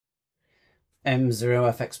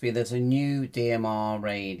M0FXB, there's a new DMR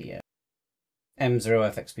radio.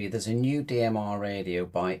 M0FXB, there's a new DMR radio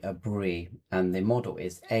by ABBREE, and the model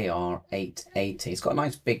is AR880. It's got a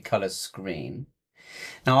nice big colour screen.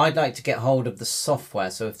 Now, I'd like to get hold of the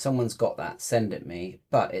software, so if someone's got that, send it me.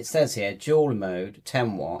 But it says here, dual mode,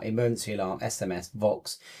 10 watt, emergency alarm, SMS,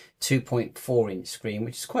 Vox, 2.4-inch screen,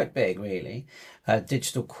 which is quite big, really.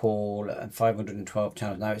 Digital call, and 512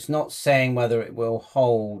 channels. Now, it's not saying whether it will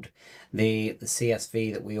hold the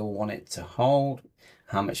CSV that we all want it to hold,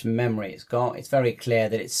 how much memory it's got. It's very clear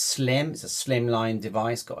that it's slim. It's a slimline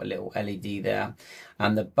device, got a little LED there.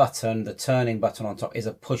 And the button, the turning button on top, is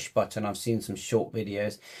a push button. I've seen some short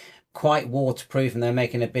videos. Quite waterproof, and they're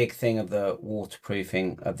making a big thing of the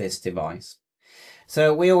waterproofing of this device.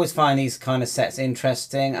 So we always find these kind of sets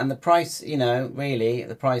interesting, and the price, you know, really,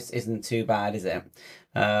 the price isn't too bad, is it?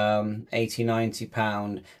 80, 90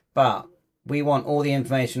 pound, but we want all the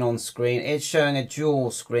information on screen. It's showing a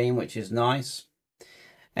dual screen, which is nice.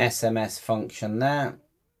 SMS function there,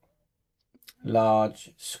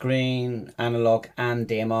 large screen, analog and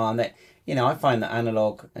DMR, and that, you know, I find that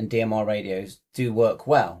analog and DMR radios do work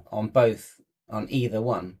well on both, on either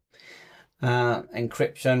one.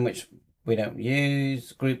 Encryption, which we don't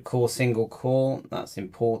use. Group call, single call, that's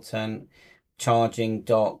important. Charging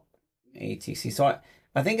dock, etc. So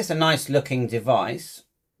I think it's a nice looking device.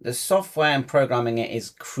 The software and programming it is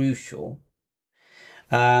crucial.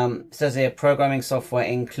 It says here, programming software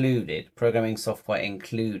included.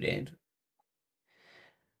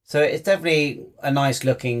 So it's definitely a nice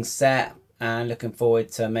looking set, and looking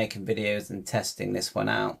forward to making videos and testing this one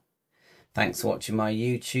out. Thanks for watching my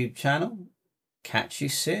YouTube channel. Catch you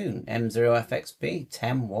soon. M0FXB,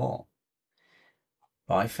 10 watt.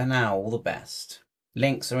 Bye for now, all the best.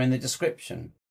 Links are in the description.